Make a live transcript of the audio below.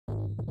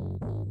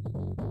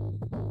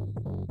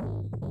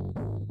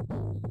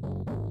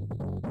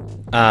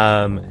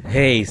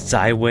Hey,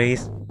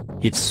 Sideways?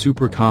 It's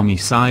Super Kami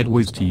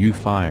Sideways to you,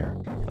 fire.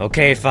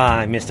 Okay,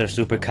 fine, Mr.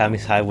 Super Kami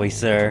Sideways,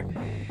 sir.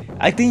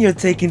 I think you're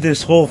taking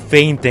this whole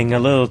fame thing a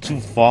little too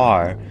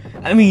far.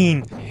 I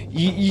mean,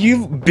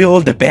 you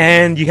build a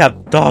band, you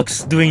have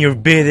dogs doing your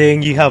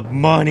bidding, you have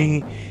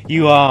money,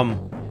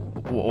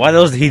 what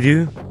else did he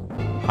do?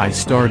 I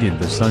started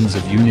the Sons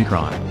of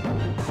Unicron.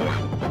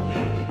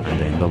 And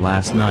then the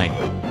last night,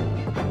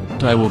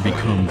 I will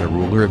become the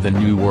ruler of the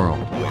new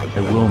world. I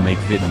will make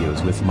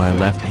videos with my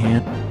left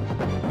hand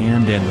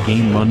and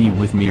gain money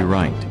with me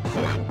right.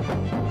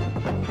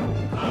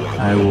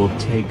 I will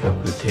take a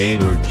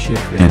potato chip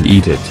and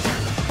eat it.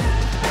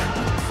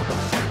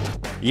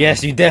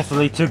 Yes, you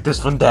definitely took this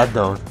from that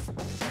though.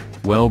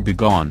 Well,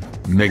 begone,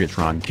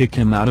 Megatron. Kick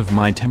him out of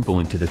my temple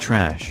into the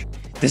trash.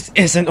 This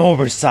isn't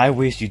over,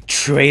 Sideways, you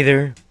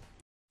traitor.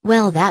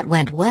 Well, that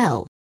went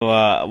well.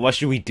 What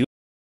should we do?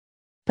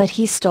 But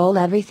he stole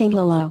everything,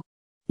 Lolo.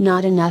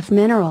 Not enough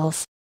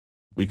minerals.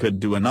 We could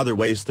do another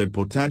wasted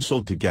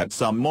potential to get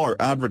some more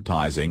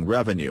advertising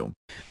revenue.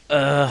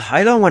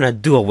 I don't wanna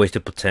do a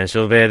wasted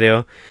potential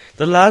video.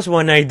 The last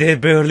one I did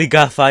barely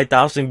got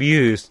 5,000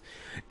 views.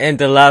 And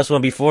the last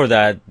one before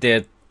that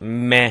did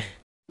meh.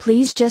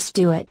 Please just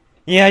do it.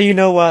 Yeah, you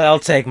know what? I'll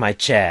take my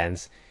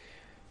chance.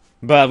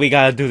 But we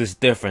gotta do this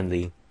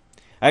differently.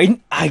 I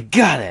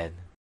got it!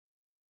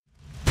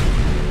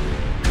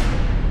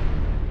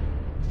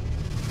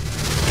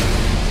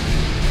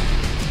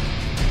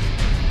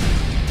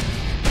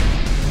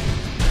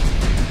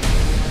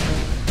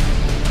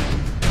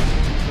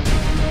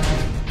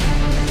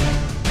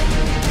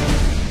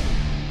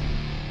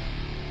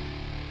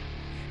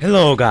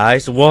 Hello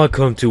guys,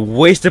 welcome to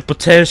Wasted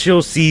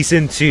Potential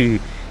Season 2.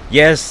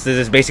 Yes, this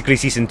is basically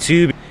Season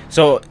 2.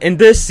 So in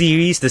this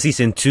series, the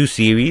Season 2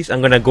 series,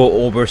 I'm gonna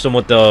go over some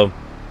of the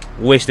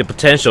wasted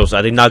potentials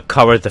I did not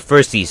cover the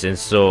first season,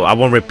 so I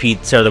won't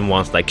repeat certain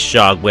ones like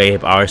Shockwave,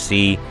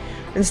 RC,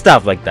 and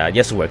stuff like that,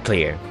 just so we're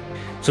clear.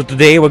 So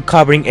today we're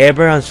covering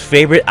everyone's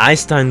favorite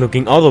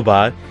Einstein-looking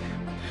Autobot,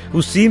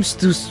 who seems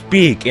to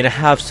speak in a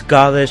half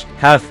Scottish,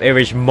 half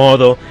Irish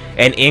model,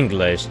 and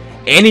English.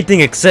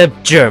 Anything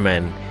except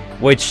German.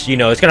 Which, you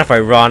know, it's kind of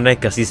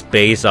ironic because he's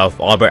based off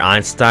Albert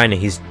Einstein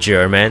and he's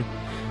German.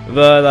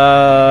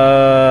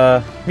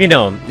 But, you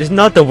know, it's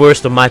not the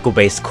worst of Michael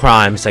Bay's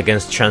crimes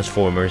against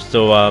Transformers.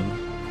 So,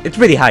 it's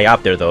pretty high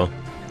up there though.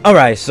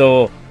 Alright,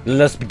 so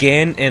let's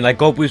begin. And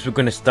like always, we're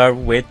gonna start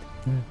with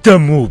the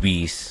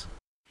movies.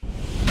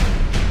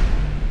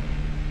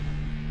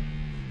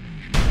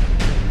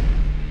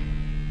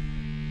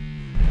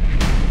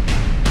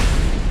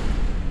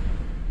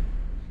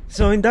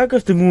 So in Dark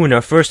of the Moon,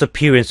 our first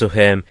appearance of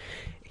him,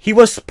 he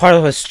was part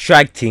of a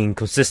strike team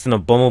consisting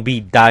of Bumblebee,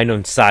 Dino,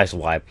 and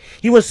Sideswipe.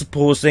 He was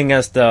posing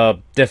as the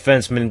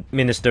defense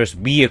minister's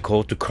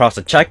vehicle to cross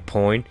a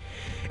checkpoint,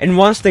 and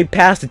once they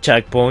passed the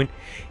checkpoint,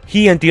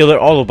 he and the other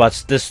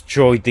Autobots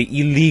destroyed the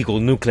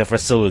illegal nuclear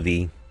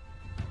facility.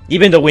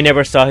 Even though we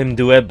never saw him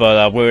do it,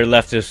 but we're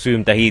left to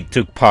assume that he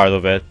took part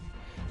of it.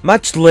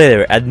 Much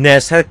later, at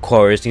NES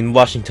headquarters in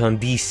Washington,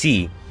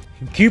 D.C.,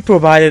 Q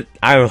provided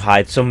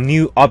Ironhide some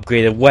new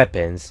upgraded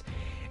weapons,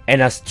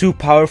 and has two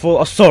powerful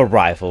assault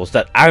rifles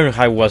that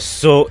Ironhide was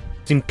so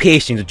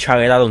impatient to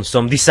try it out on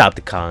some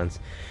Decepticons.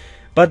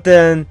 But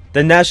then,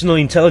 the National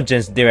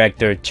Intelligence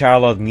Director,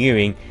 Charlotte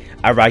Meering,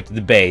 arrived at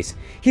the base.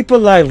 He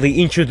politely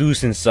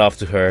introduced himself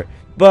to her,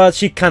 but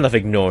she kind of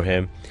ignored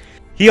him.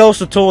 He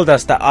also told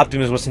us that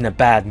Optimus was in a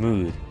bad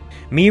mood.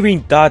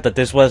 Meering thought that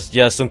this was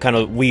just some kind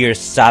of weird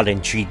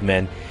silent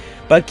treatment,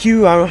 but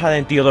Q, Ironhide,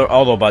 and the other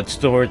Autobots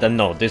told her that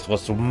no, this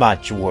was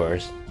much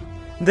worse.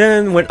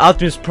 Then, when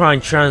Optimus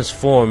Prime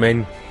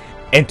transformed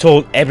and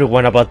told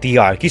everyone about the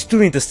Ark, he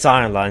stood in the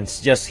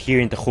sidelines just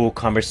hearing the whole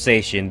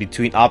conversation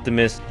between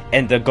Optimus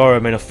and the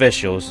government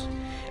officials.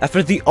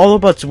 After the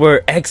Autobots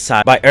were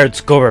exiled by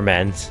Earth's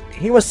government,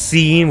 he was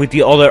seen with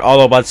the other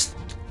Autobots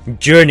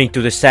journeying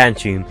to the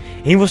Santium.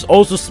 He was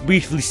also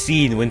briefly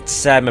seen when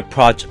Sam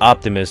approached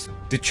Optimus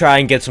to try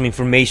and get some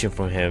information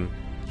from him.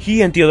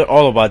 He and the other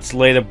Autobots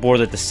later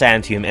boarded the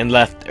Santium and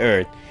left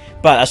Earth,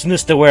 but as soon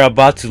as they were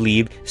about to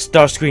leave,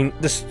 Starscream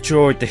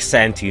destroyed the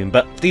Santium,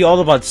 but the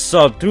Autobots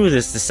saw through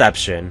this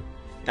deception.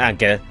 I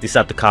get it,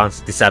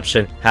 Decepticons,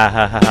 deception, ha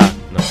ha ha ha,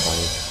 not funny.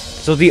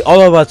 So the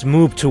Autobots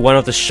moved to one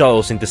of the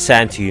shuttles in the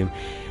Santium.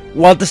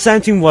 While the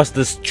Santium was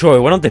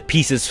destroyed, one of the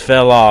pieces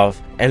fell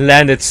off and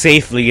landed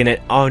safely in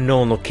an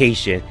unknown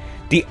location.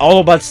 The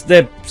Autobots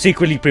then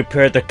secretly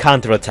prepared a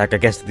counterattack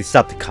against the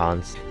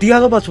Decepticons. The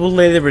Autobots would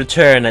later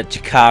return at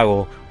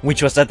Chicago,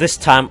 which was at this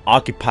time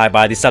occupied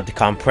by a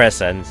Decepticon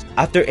presence.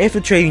 After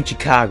infiltrating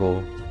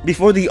Chicago,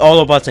 before the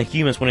Autobots and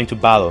humans went into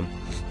battle,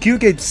 Q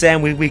gave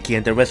Sam Witwicky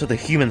and the rest of the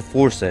human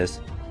forces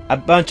a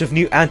bunch of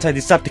new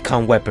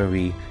anti-Decepticon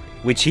weaponry,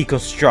 which he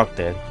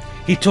constructed.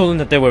 He told them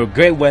that they were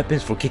great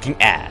weapons for kicking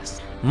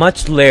ass.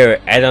 Much later,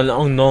 at an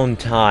unknown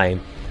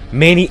time,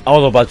 many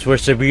Autobots were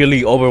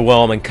severely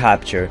overwhelmed and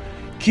captured.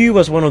 Q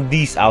was one of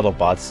these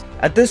Autobots.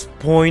 At this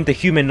point, the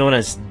human known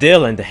as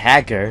Dylan the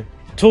Hacker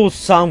told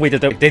Soundwave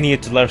that they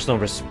needed to let us know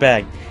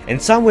respect, and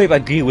Soundwave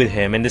agreed with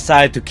him and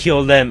decided to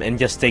kill them and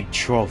just take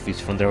trophies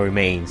from their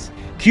remains.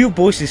 Q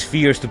voiced his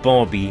fears to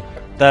Bumblebee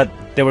that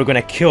they were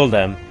gonna kill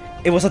them.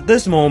 It was at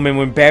this moment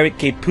when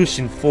Barricade pushed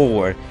him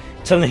forward,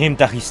 telling him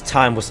that his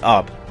time was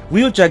up.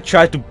 Wheeljack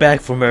tried to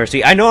beg for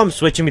mercy. I know I'm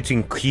switching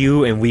between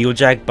Q and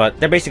Wheeljack, but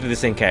they're basically the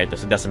same character,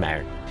 so it doesn't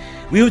matter.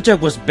 Wheeljack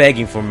was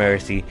begging for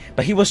mercy,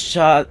 but he was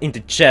shot in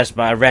the chest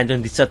by a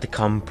random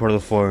Decepticon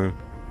protoform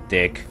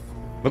Dick.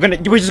 We're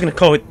just gonna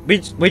call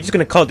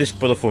this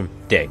protoform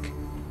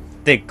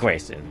Dick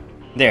Grayson.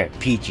 There,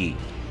 PG.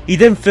 He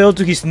then fell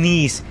to his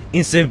knees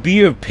in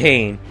severe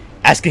pain,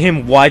 asking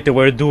him why they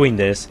were doing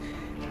this,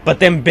 but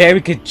then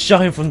Barricade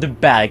shot him from the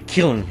back,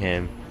 killing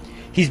him.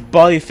 His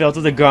body fell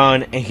to the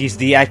ground and his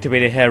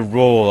deactivated head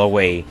rolled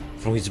away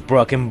from his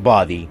broken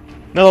body.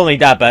 Not only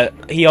that, but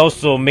he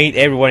also made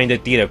everyone in the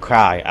theater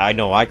cry. I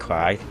know I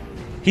cried.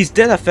 His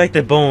death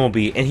affected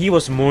Bumblebee and he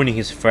was mourning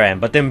his friend,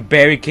 but then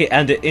Barricade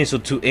ended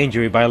insult to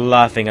injury by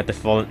laughing at the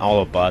fallen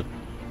Autobot.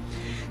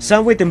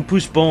 Soundwave then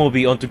pushed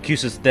Bumblebee onto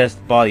Q's dead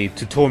body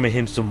to torment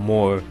him some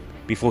more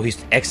before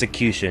his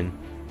execution.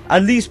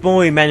 At least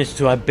Bumblebee managed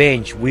to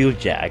avenge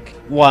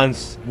Wheeljack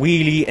once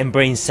Wheelie and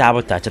Brain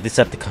sabotaged a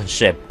Decepticon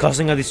ship,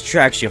 causing a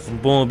distraction for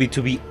Bumblebee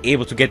to be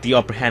able to get the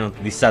upper hand on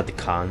the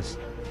Decepticons.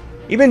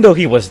 Even though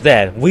he was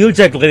dead,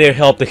 Wheeljack later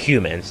helped the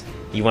humans.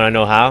 You wanna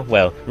know how?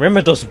 Well,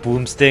 remember those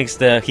boomsticks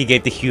that he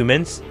gave the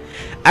humans?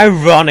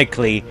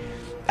 Ironically,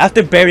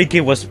 after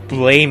Barricade was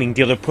blaming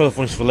the other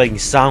protoforms for letting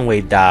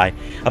Soundwave die,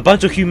 a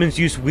bunch of humans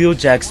used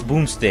Wheeljack's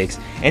boomsticks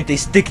and they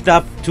sticked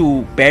up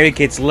to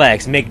Barricade's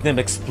legs, making them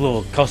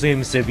explode, causing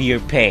him severe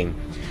pain.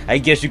 I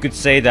guess you could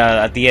say that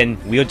at the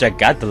end, Wheeljack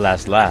got the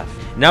last laugh.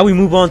 Now we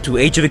move on to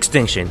Age of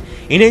Extinction.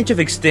 In Age of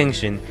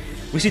Extinction,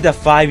 we see that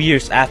 5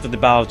 years after the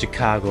Battle of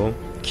Chicago,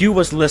 Q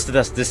was listed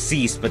as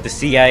deceased, but the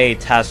CIA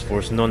task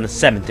force known as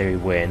Cemetery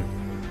win.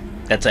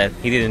 That's it.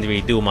 He didn't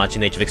really do much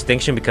in Age of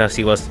Extinction because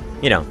he was,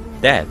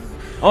 dead.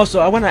 Also,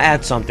 I want to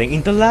add something.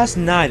 In the last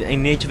night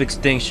in Age of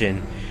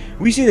Extinction,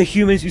 we see the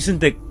humans using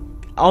the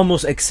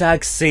almost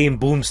exact same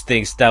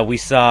boomsticks that we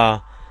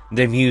saw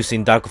them use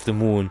in Dark of the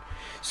Moon.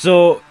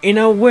 So, in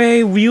a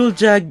way,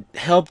 Wheeljack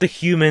helped the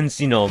humans,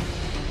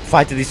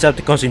 fight the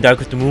Decepticons in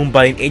Dark of the Moon,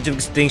 but in Age of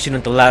Extinction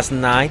on the last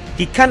night,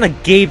 he kinda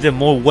gave them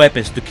more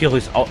weapons to kill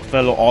his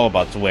fellow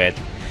Autobots with.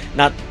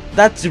 Now,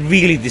 that's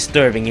really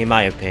disturbing in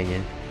my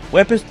opinion.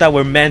 Weapons that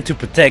were meant to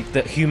protect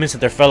the humans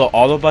and their fellow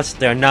Autobots,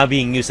 they are now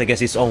being used against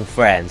his own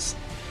friends.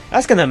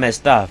 That's kinda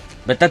messed up.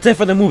 But that's it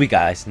for the movie,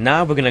 guys.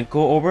 Now we're gonna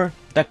go over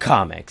the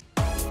comics.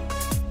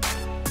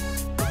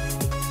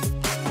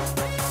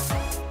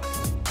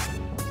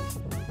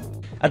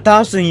 A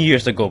 1,000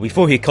 years ago,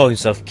 before he called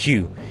himself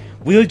Q,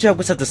 Wheeljack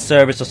was at the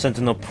service of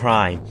Sentinel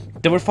Prime.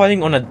 They were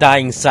fighting on a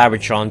dying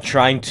Cybertron,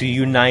 trying to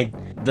unite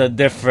the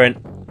different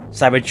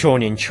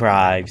Cybertronian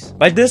tribes.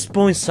 By this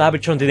point,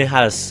 Cybertron didn't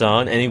have a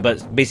son and he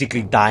was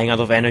basically dying out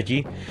of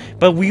energy.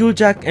 But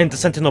Wheeljack and the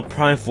Sentinel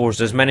Prime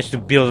forces managed to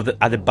build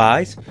a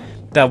device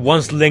that,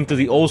 once linked to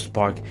the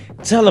Allspark,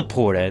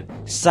 teleported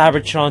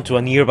Cybertron to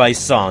a nearby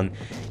sun,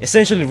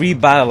 essentially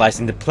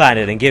revitalizing the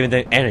planet and giving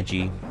them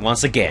energy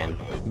once again.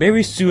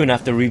 Very soon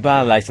after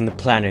revitalizing the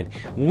planet,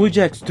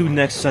 Wheeljack stood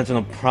next to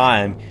Sentinel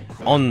Prime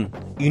on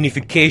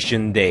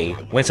Unification Day,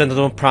 when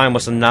Sentinel Prime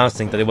was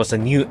announcing that it was a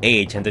new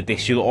age and that they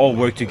should all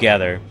work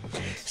together.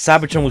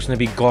 Cybertron was going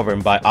to be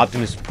governed by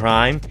Optimus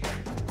Prime,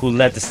 who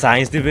led the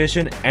Science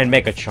Division, and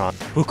Megatron,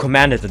 who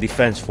commanded the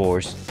Defense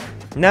Force.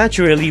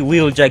 Naturally,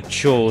 Wheeljack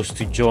chose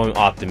to join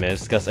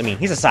Optimus, because,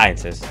 he's a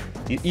scientist.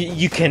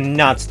 You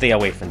cannot stay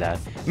away from that.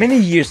 Many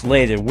years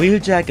later,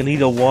 Wheeljack,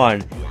 Elita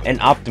 1, and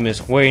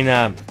Optimus were in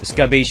a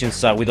excavation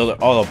site with other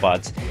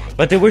Autobots,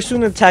 but they were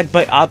soon attacked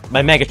by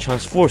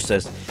Megatron's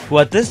forces, who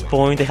at this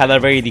point they had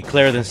already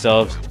declared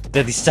themselves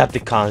the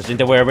Decepticons, and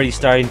they were already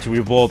starting to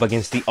revolt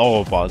against the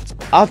Autobots.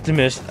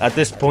 Optimus, at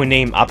this point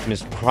named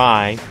Optimus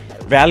Prime,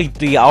 rallied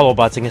the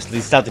Autobots against the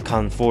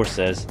Decepticon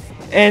forces,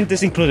 and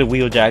this included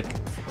Wheeljack.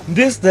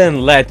 This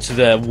then led to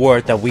the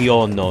war that we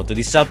all know, the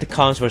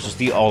Decepticons versus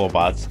the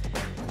Autobots.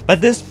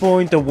 At this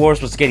point, the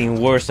wars was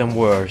getting worse and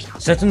worse.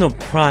 Sentinel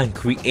Prime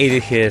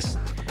created his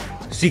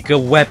secret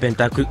weapon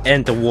that could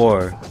end the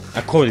war,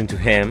 according to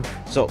him.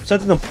 So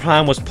Sentinel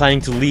Prime was planning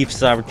to leave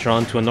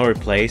Cybertron to another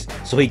place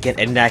so he can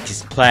enact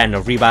his plan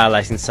of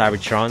revitalizing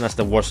Cybertron as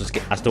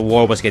the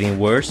war was getting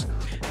worse.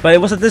 But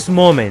it was at this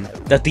moment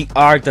that the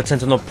arc that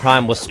Sentinel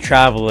Prime was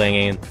traveling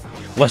in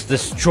was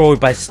destroyed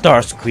by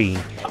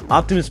Starscream.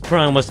 Optimus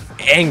Prime was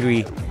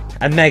angry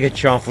at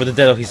Megatron for the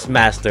death of his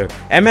master,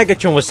 and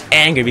Megatron was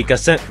angry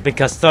because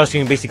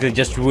Starscream basically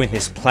just ruined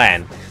his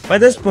plan. By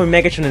this point,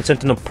 Megatron and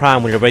Sentinel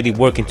Prime were already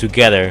working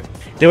together.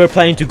 They were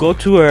planning to go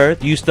to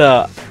Earth, use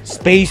the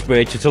space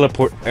bridge to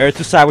teleport Earth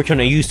to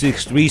Cybertron, and use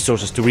its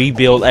resources to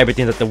rebuild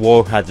everything that the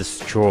war had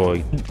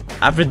destroyed.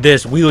 After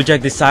this,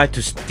 Wheeljack decided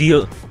to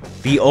steal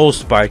the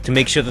Allspark to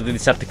make sure that the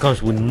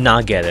Decepticons would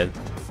not get it.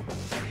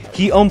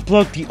 He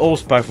unplugged the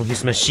Allspark from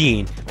his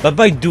machine, but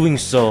by doing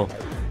so,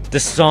 the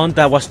sun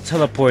that was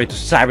teleported to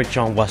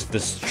Cybertron was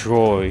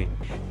destroyed.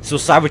 So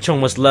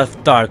Cybertron was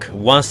left dark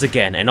once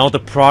again, and all the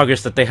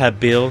progress that they had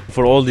built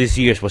for all these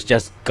years was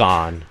just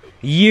gone.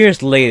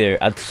 Years later,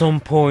 at some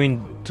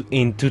point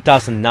in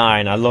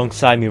 2009,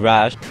 alongside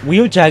Mirage,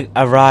 Wheeljack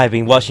arrived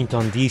in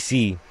Washington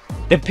DC.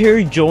 The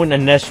pair joined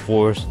an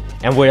S-Force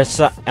and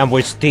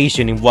were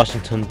stationed in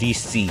Washington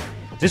DC.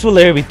 This will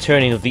later be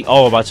turned into the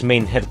Autobots'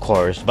 main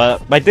headquarters,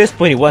 but by this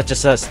point it was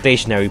just a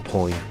stationary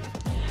point.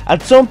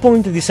 At some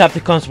point the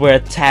Decepticons were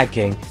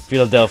attacking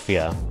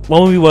Philadelphia.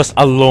 Bumblebee was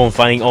alone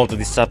fighting all the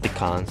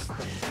Decepticons.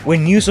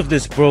 When news of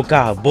this broke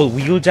out, both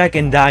Wheeljack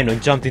and Dino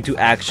jumped into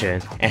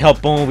action and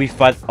helped Bumblebee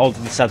fight all the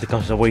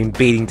Decepticons that were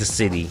invading the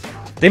city.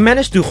 They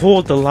managed to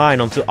hold the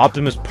line until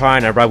Optimus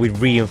Prime arrived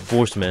with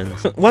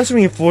reinforcements. Once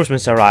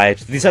reinforcements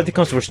arrived, the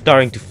Decepticons were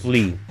starting to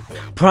flee.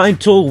 Prime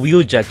told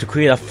Wheeljack to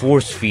create a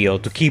force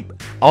field to keep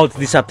all the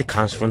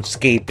Decepticons from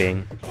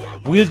escaping.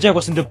 Wheeljack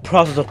was in the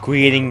process of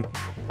creating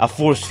a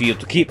force field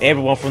to keep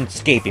everyone from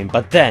escaping,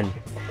 but then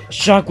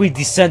Shockwave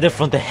descended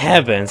from the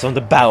heavens on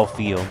the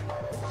battlefield,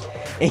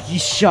 and he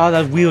shot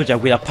at Wheeljack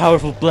with a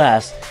powerful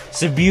blast,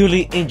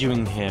 severely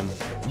injuring him.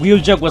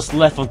 Wheeljack was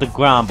left on the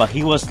ground, but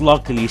he was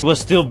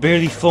still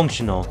barely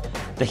functional,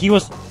 that he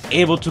was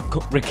able to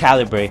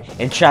recalibrate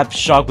and trap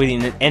Shockwave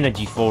in an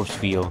energy force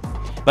field.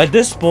 By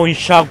this point,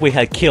 Shockwave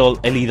had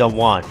killed Elita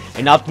 1,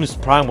 and Optimus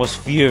Prime was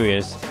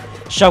furious.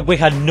 Shockwave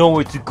had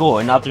nowhere to go,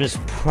 and Optimus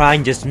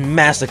Prime just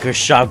massacred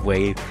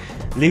Shockwave,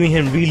 leaving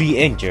him really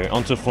injured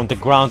until from the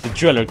ground the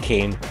driller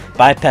came,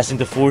 bypassing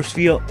the force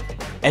field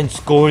and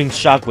scoring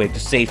Shockwave to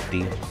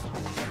safety.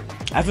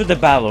 After the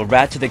battle,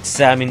 Ratchet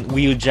examined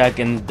Wheeljack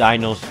and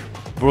Dino's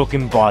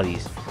broken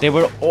bodies.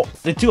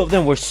 The two of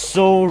them were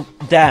so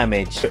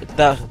damaged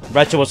that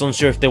Ratchet was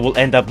unsure if they will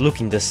end up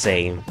looking the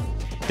same.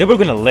 They were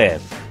gonna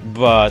live,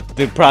 but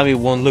they probably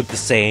won't look the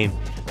same,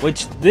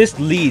 which this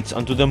leads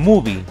onto the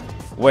movie,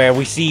 where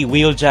we see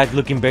Wheeljack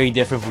looking very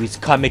different from his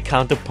comic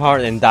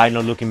counterpart and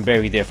Dino looking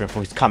very different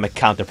from his comic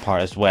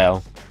counterpart as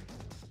well.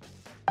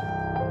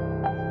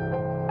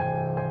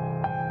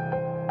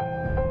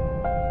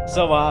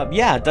 So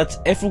yeah, that's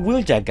it for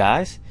Wheeljack,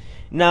 guys.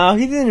 Now,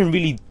 he didn't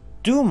really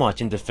do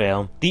much in the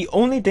film. The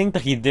only thing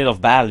that he did of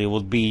value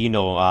would be, you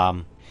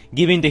know,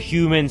 giving the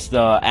humans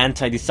the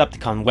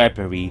anti-Decepticon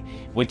weaponry,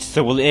 which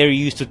they will later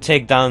use to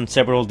take down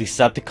several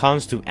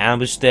Decepticons to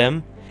ambush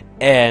them,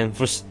 and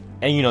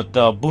you know,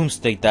 the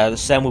boomstick that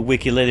Sam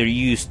Witwicky later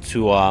used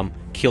to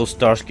kill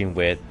Starscream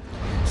with.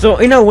 So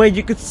in a way,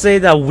 you could say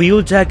that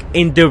Wheeljack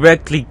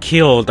indirectly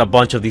killed a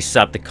bunch of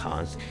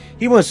Decepticons.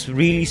 He was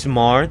really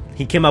smart,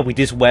 he came up with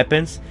these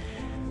weapons,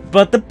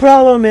 but the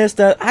problem is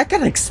that I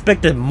kinda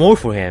expected more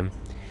for him.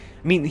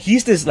 I mean,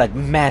 he's this like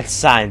mad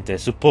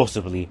scientist,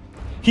 supposedly.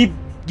 He,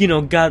 you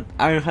know, got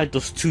Ironhide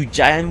those two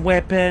giant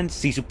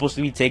weapons, he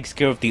supposedly takes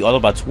care of the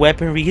Autobots'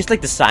 weaponry, he's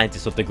like the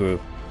scientist of the group.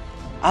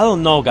 I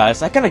don't know,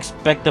 guys, I kinda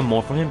expected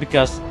more from him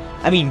because,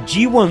 I mean,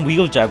 G1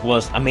 Wheeljack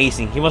was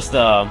amazing, he was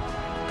kind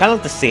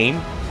of the same.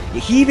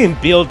 He even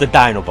built the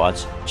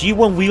Dinobots.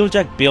 G1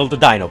 Wheeljack built the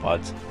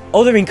Dinobots.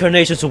 Other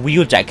incarnations of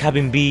Wheeljack have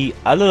been be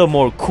a little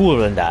more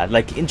cooler than that.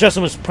 Like in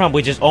Injustice Prime,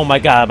 which is, oh my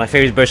god, my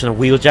favorite version of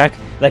Wheeljack.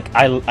 Like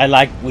I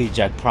like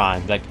Wheeljack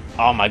Prime. Like,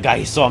 oh my god,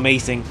 he's so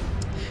amazing.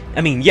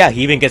 I mean, yeah,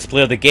 he even gets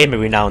play of the game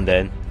every now and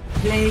then.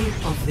 Play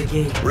of the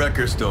game.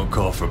 Wreckers don't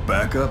call for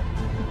backup.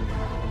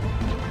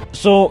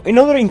 So in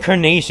other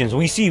incarnations,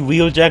 we see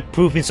Wheeljack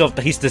prove himself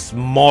that he's the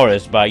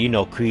smartest by, you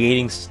know,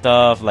 creating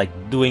stuff, like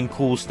doing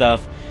cool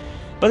stuff.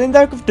 But in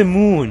Dark of the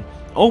Moon,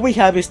 all we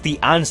have is the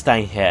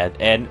Einstein head,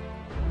 and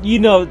you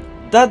know,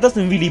 that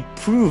doesn't really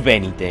prove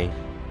anything.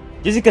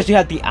 Just because you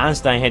have the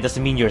Einstein head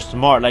doesn't mean you're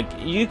smart. Like,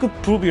 you could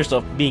prove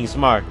yourself being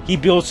smart. He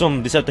built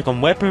some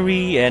Decepticon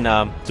weaponry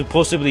and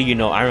supposedly, you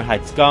know,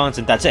 Ironhide's guns,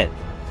 and that's it.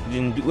 He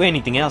didn't do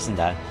anything else in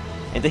that.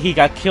 And then he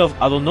got killed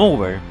out of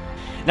nowhere.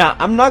 Now,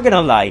 I'm not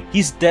gonna lie,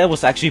 his death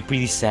was actually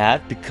pretty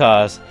sad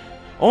because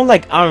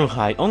unlike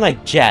Ironhide,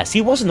 unlike Jazz,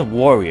 he wasn't a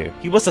warrior,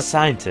 he was a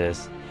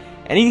scientist.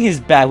 And in his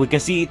back, we can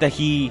see that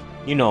he,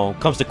 you know,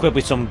 comes equipped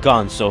with some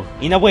guns, so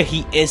in a way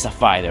he is a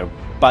fighter,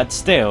 but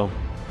still,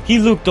 he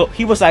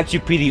was actually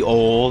pretty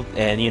old,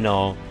 and you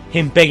know,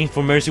 him begging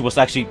for mercy was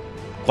actually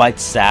quite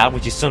sad,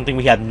 which is something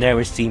we have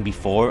never seen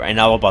before, and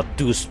now about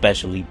 2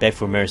 especially, beg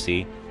for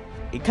mercy.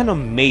 It kind of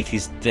made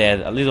his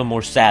death a little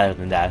more sadder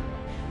than that.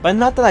 But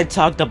not that I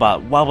talked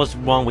about what was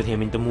wrong with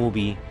him in the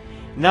movie.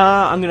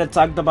 Now I'm gonna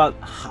talk about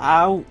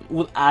how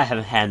would I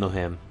have handled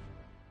him.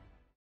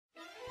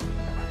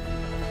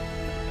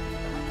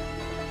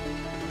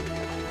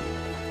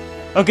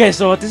 Okay,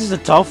 so this is a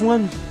tough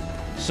one.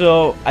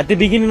 So at the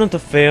beginning of the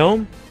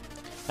film,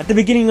 I think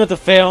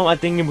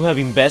it would have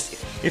been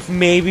best if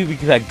maybe we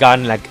could have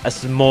gotten like a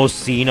small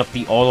scene of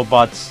the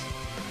Autobots,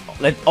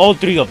 like all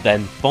 3 of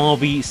them,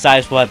 Bumblebee,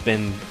 Sideswipe,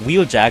 and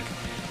Wheeljack,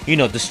 you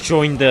know,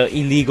 destroying the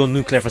illegal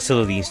nuclear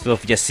facility instead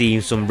of just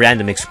seeing some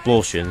random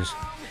explosions.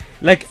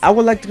 Like, I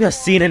would like to have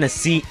seen a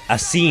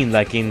scene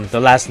like in The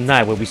Last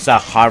Night where we saw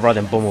Hot Rod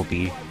and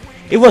Bumblebee.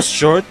 It was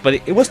short, but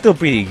it was still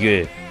pretty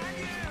good.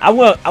 I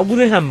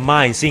wouldn't have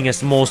mind seeing a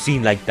small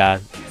scene like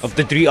that of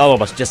the three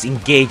Autobots just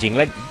engaging.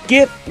 Like,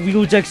 give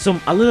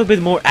Wheeljack a little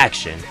bit more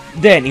action.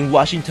 Then in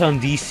Washington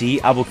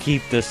DC, I will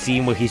keep the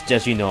scene where he's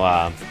just, you know,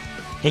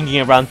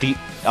 hanging around the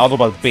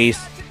Autobot base.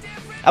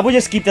 I will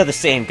just keep that the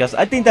same because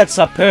I think that's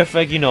a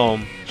perfect, you know,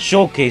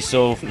 showcase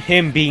of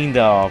him being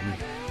the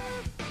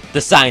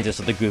scientist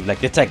of the group, like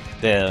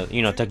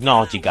the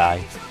technology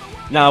guy.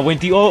 Now, when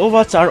the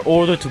Autobots are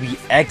ordered to be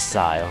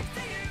exiled,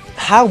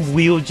 have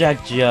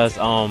Wheeljack just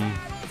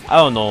I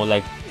don't know,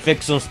 like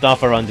fix some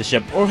stuff around the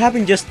ship, or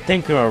having just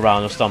tinker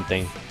around or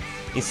something,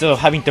 instead of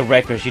having the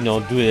wreckers, you know,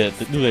 do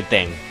the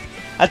thing.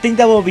 I think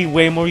that will be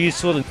way more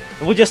useful. It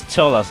will just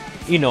tell us,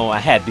 you know,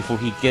 ahead before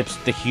he gives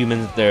the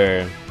humans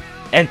their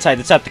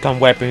anti-Decepticon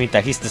weaponry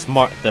that he's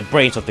the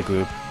brains of the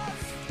group.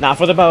 Now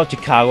for the Battle of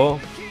Chicago,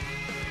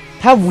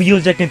 have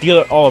Wheeljack and the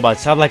other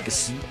Autobots have like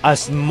a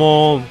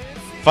small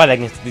fight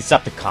against the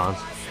Decepticons.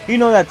 You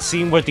know that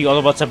scene where the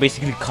Autobots are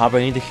basically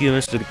covering the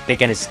humans so they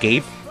can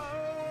escape?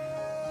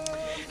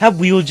 Have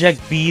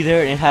Wheeljack be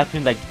there and have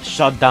him like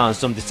shut down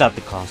some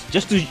Decepticons,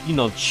 just to, you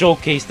know,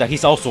 showcase that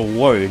he's also a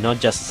warrior, not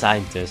just a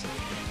scientist.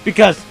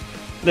 Because,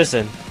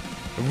 listen,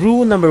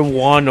 rule number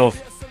 1 of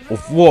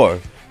war: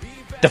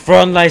 the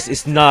front lines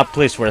is not a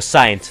place for a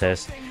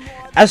scientist.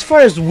 As far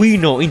as we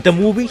know, in the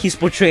movie, he's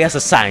portrayed as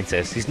a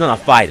scientist. He's not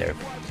a fighter.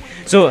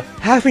 So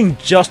having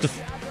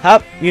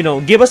you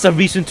know, give us a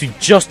reason to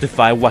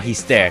justify why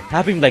he's there.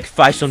 Having like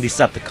fight some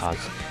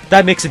Decepticons,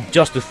 that makes it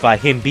justify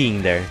him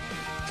being there.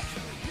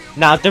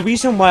 Now, the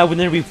reason why I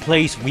wouldn't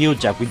replace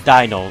Wheeljack with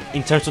Dino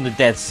in terms of the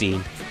death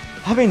scene,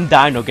 having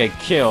Dino get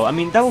killed, I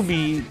mean, that would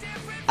be,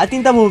 I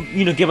think that will,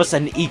 you know, give us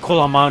an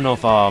equal amount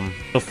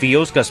of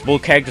feels, because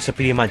both characters are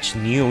pretty much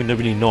new. We don't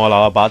really know a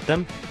lot about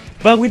them.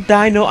 But with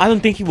Dino, I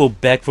don't think he will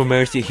beg for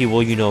mercy. He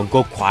will, you know,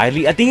 go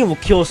quietly. I think he will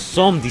kill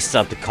some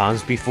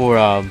Decepticons before,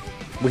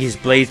 with his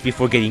blades,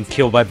 before getting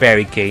killed by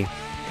Barricade.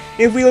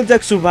 If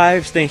Wheeljack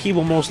survives, then he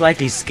will most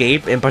likely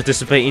escape and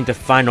participate in the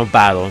final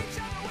battle.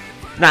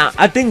 Now,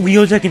 I think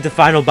Wheeljack in the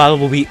final battle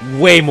will be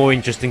way more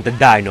interesting than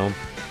Dino,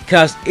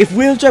 because if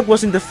Wheeljack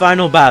was in the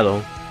final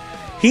battle,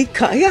 he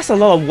has a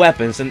lot of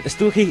weapons, and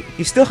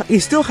he's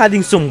still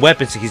hiding some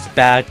weapons in his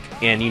back,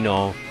 and, you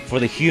know, for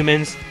the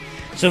humans.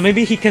 So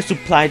maybe he can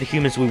supply the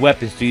humans with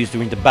weapons to use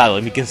during the battle,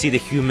 and we can see the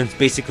humans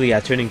basically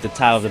turning the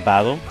tide of the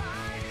battle,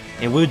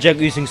 and Wheeljack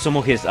using some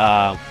of his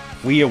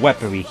weird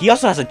weaponry. He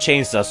also has a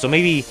chainsaw, so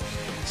maybe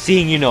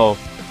seeing, you know,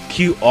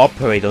 Q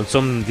operate on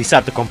some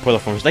Decepticon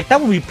protoforms, like that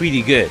would be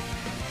pretty good.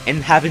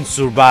 And having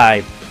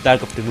survived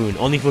Dark of the Moon,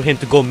 only for him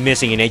to go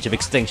missing in Age of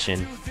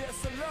Extinction.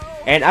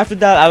 And after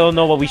that, I don't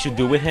know what we should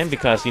do with him,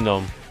 because, you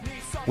know,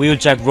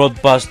 Wheeljack,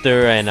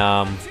 Roadbuster, and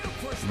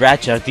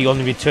Ratchet are the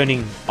only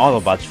returning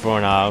Autobots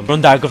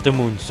from Dark of the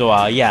Moon.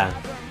 So yeah,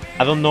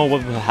 I don't know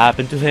what will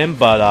happen to him,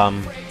 but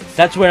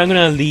that's where I'm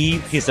gonna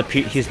leave his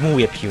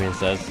movie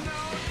appearances.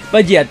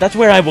 But yeah, that's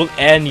where I will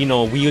end, you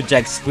know,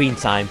 Wheeljack's screen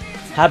time.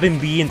 Have him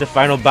be in the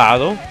final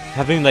battle,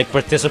 have him like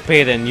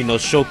participate and, you know,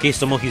 showcase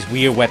some of his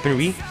weird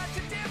weaponry,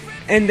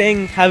 and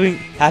then have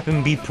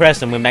him be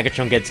present when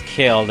Megatron gets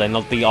killed and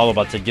not the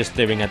Autobots are just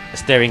staring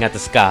at the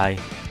sky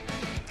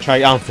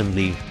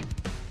triumphantly.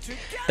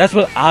 That's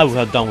what I would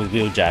have done with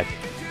Wheeljack.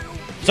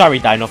 Sorry,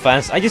 Dino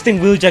fans, I just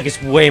think Wheeljack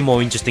is way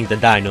more interesting than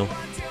Dino.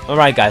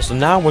 Alright guys, so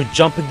now we're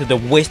jumping to the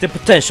wasted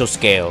potential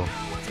scale.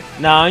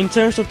 Now, in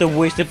terms of the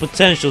wasted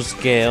potential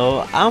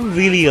scale, I'm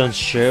really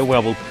unsure where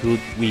I will put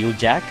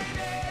Wheeljack.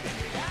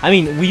 I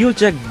mean,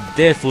 Wheeljack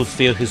did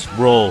fulfill his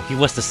role. He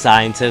was the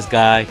scientist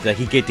guy, that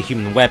he gave the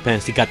human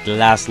weapons, he got the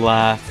last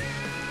laugh.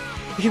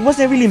 He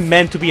wasn't really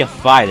meant to be a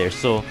fighter,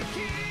 so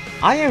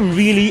I am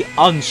really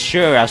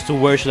unsure as to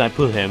where should I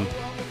put him.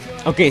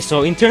 Okay,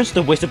 so in terms of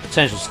the wasted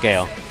potential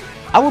scale,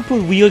 I will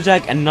put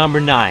Wheeljack at number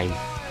 9.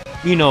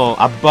 You know,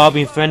 above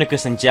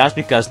Infernicus and Jazz,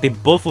 because they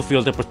both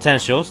fulfill their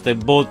potentials, they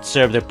both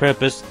serve their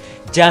purpose.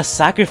 Jazz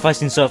sacrificed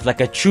himself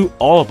like a true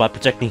Autobot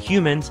protecting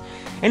humans,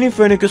 and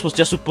Infernicus was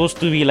just supposed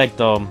to be like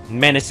the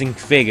menacing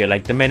figure,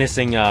 like the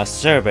menacing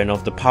servant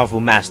of the powerful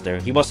master.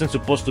 He wasn't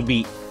supposed to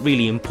be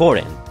really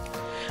important.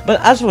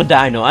 But as for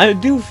Dino, I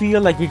do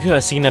feel like we could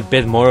have seen a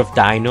bit more of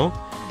Dino,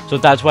 so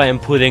that's why I'm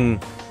putting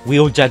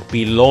Wheeljack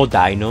below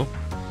Dino.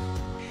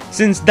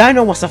 Since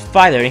Dino was a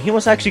fighter and he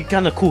was actually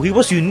kinda cool, he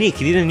was unique,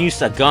 he didn't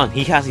use a gun,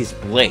 he has his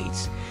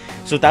blades.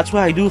 So that's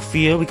why I do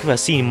feel we could have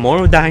seen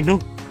more of Dino.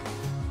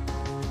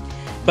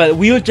 But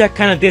Wheeljack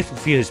kinda did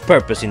fulfill his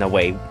purpose in a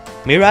way.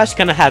 Mirage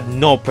kinda had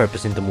no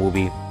purpose in the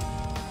movie.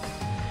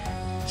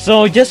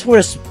 So just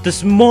for the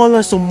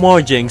smallest of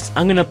margins,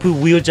 I'm gonna put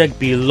Wheeljack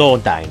below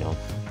Dino.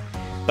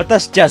 But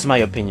that's just my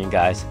opinion,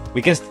 guys.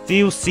 We can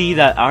still see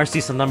that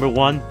RC's at number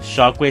 1,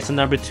 Shockwave's at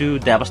number 2,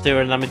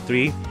 Devastator at number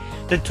 3,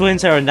 the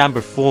Twins are at number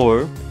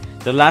 4,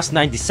 the last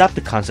 9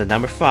 Decepticons at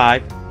number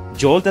 5,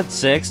 Jolt at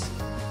 6,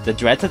 the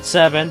Dread at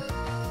 7,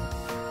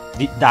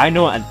 the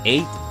Dino at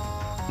 8,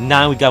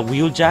 9 we got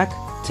Wheeljack,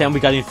 10 we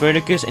got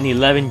Infernicus, and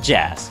 11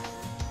 Jazz.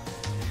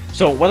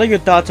 So what are your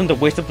thoughts on the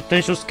wasted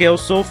potential scale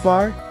so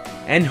far?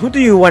 And who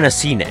do you want to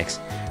see next?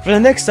 For the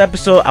next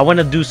episode, I want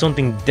to do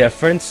something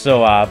different,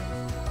 so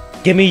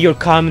give me your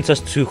comments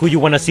as to who you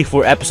want to see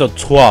for episode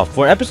 12.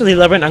 For episode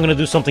 11, I'm going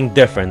to do something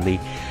differently.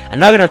 I'm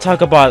not going to talk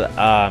about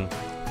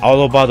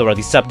all about the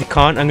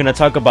Decepticon. I'm going to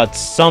talk about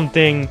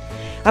something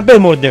a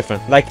bit more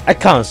different, like a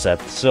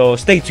concept, so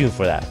stay tuned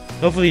for that.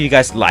 Hopefully you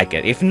guys like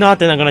it. If not,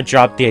 then I'm going to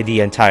drop the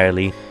idea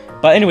entirely.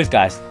 But anyways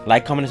guys,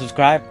 like, comment, and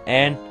subscribe,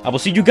 and I will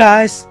see you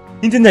guys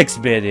in the next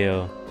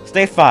video.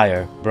 Stay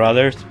fire,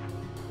 brothers.